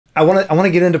I want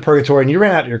to get into Purgatory, and you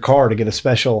ran out to your car to get a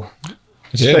special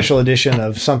edition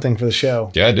of something for the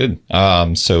show. Yeah, I did.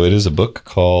 So it is a book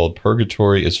called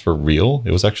Purgatory is for Real.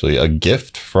 It was actually a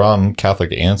gift from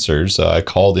Catholic Answers. I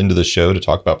called into the show to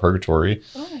talk about Purgatory,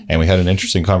 and we had an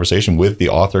interesting conversation with the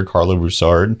author, Carlo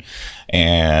Broussard.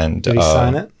 And did he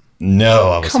sign it? No.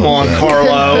 I was come on,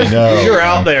 Carlo. No. You're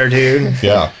out there, dude.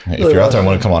 Yeah. If you're out there, I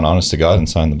want to come on Honest to God and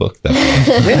sign the book.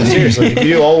 Yeah, seriously.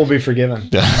 You all will be forgiven.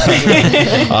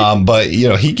 But, you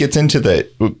know, he gets into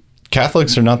the...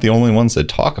 Catholics are not the only ones that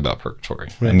talk about purgatory.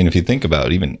 Right. I mean, if you think about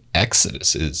it, even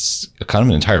Exodus is kind of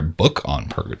an entire book on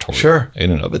purgatory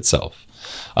in and of itself.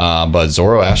 But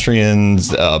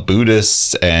Zoroastrians,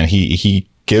 Buddhists, and he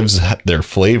gives their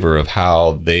flavor of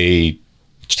how they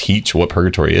teach what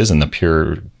purgatory is and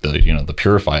the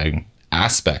purifying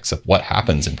aspects of what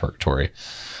happens in purgatory.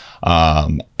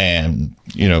 And,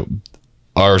 you know,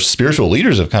 our spiritual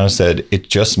leaders have kind of said it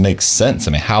just makes sense.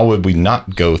 I mean, how would we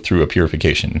not go through a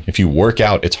purification? If you work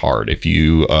out, it's hard. If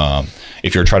you're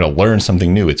trying to learn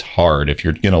something new, it's hard. If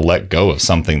you're going to let go of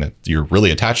something that you're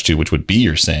really attached to, which would be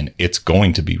your sin, it's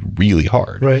going to be really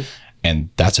hard. Right. And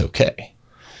that's okay.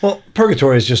 Well,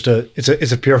 purgatory is just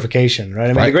it's a purification, right?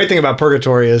 I mean, the great thing about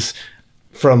purgatory is,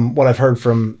 from what I've heard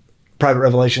from private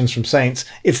revelations from saints,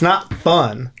 it's not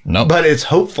fun, but it's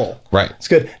hopeful. Right. It's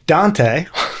good. Dante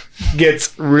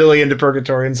gets really into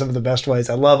purgatory in some of the best ways.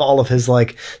 I love all of his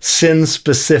like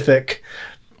sin-specific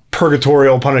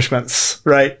purgatorial punishments,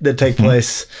 right, that take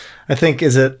place. I think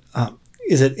is it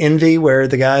Envy, where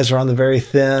the guys are on the very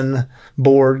thin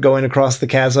board going across the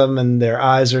chasm and their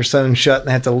eyes are sewn shut and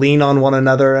they have to lean on one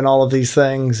another and all of these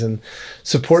things and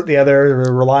support the other.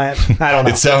 They're reliant. I don't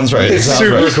know. It sounds right. It's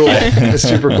super cool. It's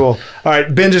super cool. All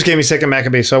right. Ben just gave me 2nd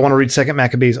Maccabees, so I want to read 2nd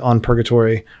Maccabees on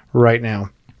purgatory right now.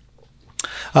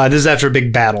 This is after a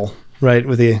big battle, right,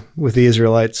 with the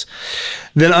Israelites.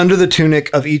 Then under the tunic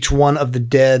of each one of the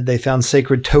dead, they found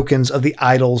sacred tokens of the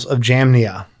idols of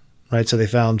Jamnia, right? So they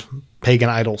found pagan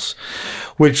idols,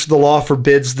 which the law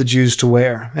forbids the Jews to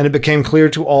wear. And it became clear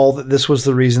to all that this was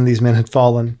the reason these men had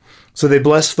fallen. So they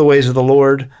blessed the ways of the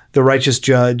Lord, the righteous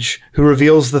judge, who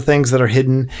reveals the things that are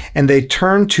hidden, and they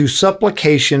turned to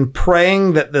supplication,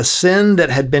 praying that the sin that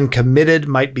had been committed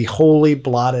might be wholly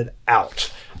blotted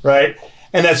out, right?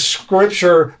 And that's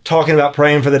scripture talking about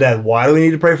praying for the dead. Why do we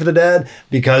need to pray for the dead?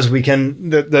 Because we can,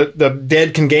 the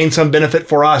dead can gain some benefit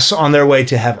for us on their way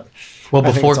to heaven. Well,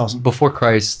 before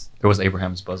Christ, there was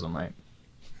Abraham's bosom, right?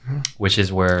 Which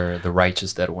is where the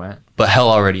righteous dead went. But hell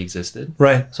already existed.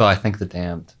 Right. So I think the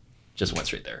damned just went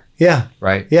straight there. Yeah.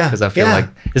 Right? Yeah. Because I feel like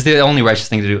it's the only righteous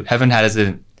thing to do. Heaven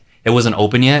it wasn't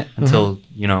open yet until,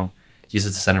 you know,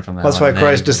 Jesus descended from the That's why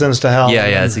Christ descends to hell.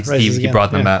 Yeah, he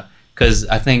brought them out. Because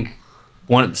I think,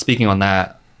 speaking on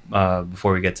that,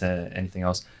 before we get to anything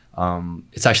else,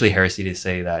 it's actually heresy to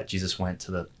say that Jesus went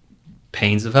to the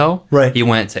pains of hell. Right. He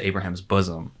went to Abraham's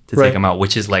bosom to take him out,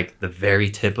 which is like the very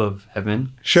tip of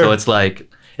heaven. Sure. So it's like,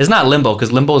 it's not limbo,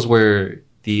 because limbo is where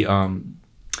the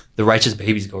righteous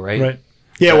babies go, right? Right.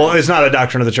 Yeah, well, it's not a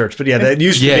doctrine of the church, but yeah, that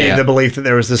used to be the belief that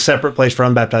there was this separate place for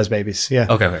unbaptized babies. Yeah.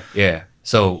 Okay. Yeah.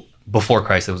 So before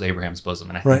Christ, it was Abraham's bosom,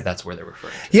 and I think that's where they're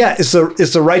referring to. Yeah, it's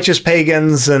the righteous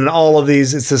pagans and all of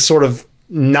these. It's this sort of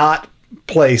not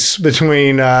place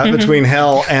between between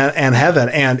hell and heaven,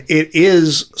 and it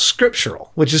is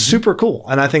scriptural, which is super cool,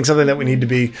 and I think something that we need to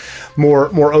be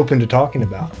more open to talking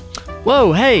about.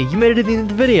 Whoa, hey, you made it to the end of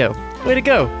the video. Way to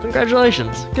go.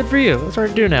 Congratulations. Good for you. That's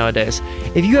hard to do nowadays.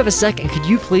 If you have a second, could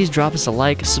you please drop us a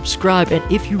like, subscribe, and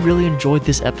if you really enjoyed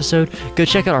this episode, go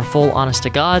check out our full Honest to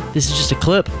God. This is just a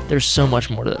clip. There's so much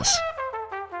more to this.